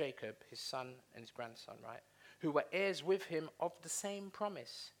and Jacob, his son and his grandson, right? Who were heirs with him of the same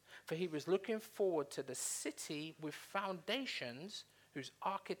promise. For he was looking forward to the city with foundations, whose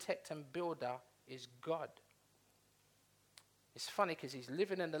architect and builder is God. It's funny because he's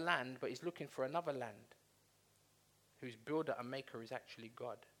living in the land, but he's looking for another land, whose builder and maker is actually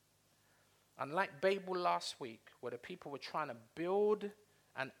God. Unlike Babel last week, where the people were trying to build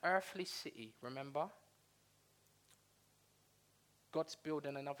an earthly city, remember? God's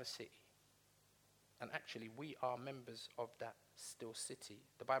building another city. And actually, we are members of that still city.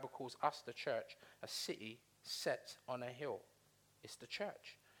 The Bible calls us, the church, a city set on a hill. It's the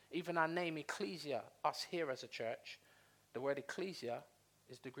church. Even our name, ecclesia, us here as a church, the word ecclesia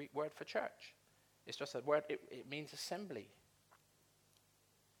is the Greek word for church. It's just a word, it means assembly.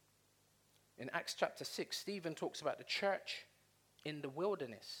 In Acts chapter 6, Stephen talks about the church in the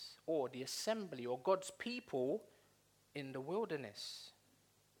wilderness, or the assembly, or God's people in the wilderness.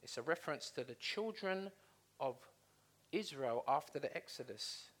 It's a reference to the children of Israel after the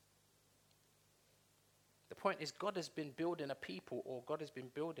Exodus. The point is, God has been building a people, or God has been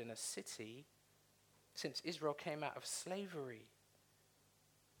building a city since Israel came out of slavery.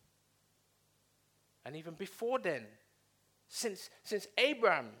 And even before then, since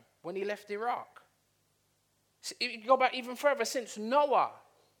Abraham, when he left Iraq. You go back even further, since Noah,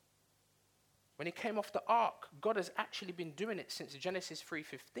 when he came off the ark. God has actually been doing it since Genesis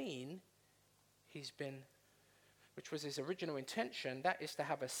 3:15. Which was his original intention, that is to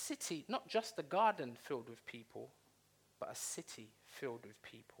have a city, not just a garden filled with people, but a city filled with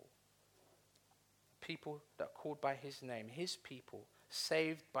people. People that are called by his name, his people,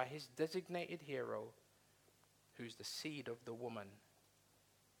 saved by his designated hero, who's the seed of the woman.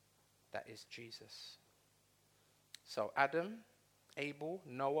 That is Jesus. So Adam, Abel,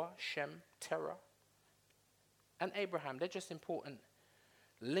 Noah, Shem, Terah, and Abraham, they're just important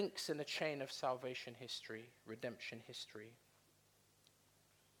links in the chain of salvation history, redemption history.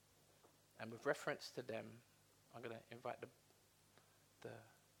 And with reference to them, I'm going to invite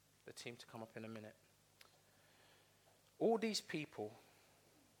the team to come up in a minute. All these people,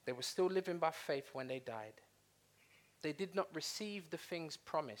 they were still living by faith when they died. They did not receive the things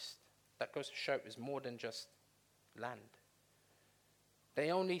promised. That goes to show it was more than just land. They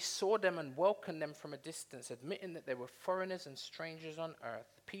only saw them and welcomed them from a distance, admitting that they were foreigners and strangers on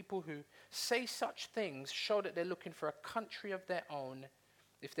earth. People who say such things show that they're looking for a country of their own.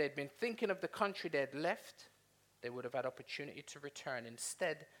 If they had been thinking of the country they had left, they would have had opportunity to return.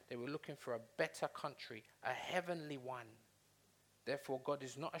 Instead, they were looking for a better country, a heavenly one. Therefore, God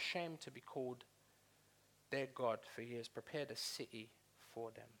is not ashamed to be called their God, for he has prepared a city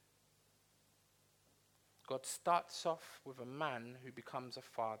for them. God starts off with a man who becomes a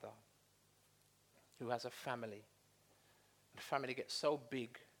father, who has a family. The family gets so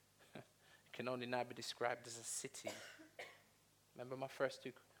big, it can only now be described as a city. Remember my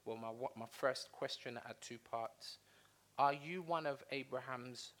first question that had two parts. Are you one of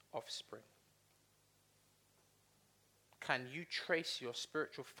Abraham's offspring? Can you trace your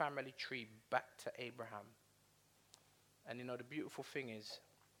spiritual family tree back to Abraham? And you know, the beautiful thing is,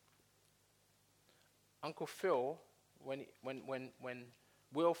 Uncle Phil, when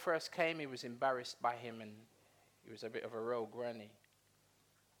Will first came, he was embarrassed by him, and he was a bit of a rogue granny.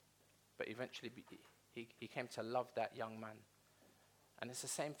 But eventually he came to love that young man. And it's the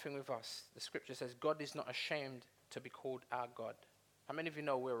same thing with us. The scripture says God is not ashamed to be called our God. How many of you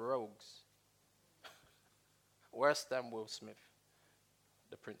know we're rogues? Worse than Will Smith,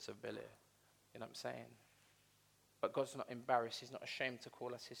 the Prince of Bel-Air. You know what I'm saying? But God's not embarrassed. He's not ashamed to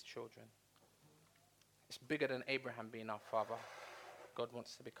call us his children. It's bigger than Abraham being our father. God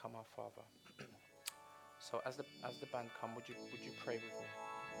wants to become our father. So as the band come, would you pray with me?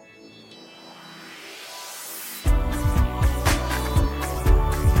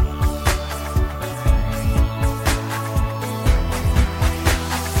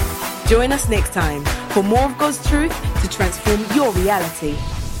 Join us next time for more of God's truth to transform your reality.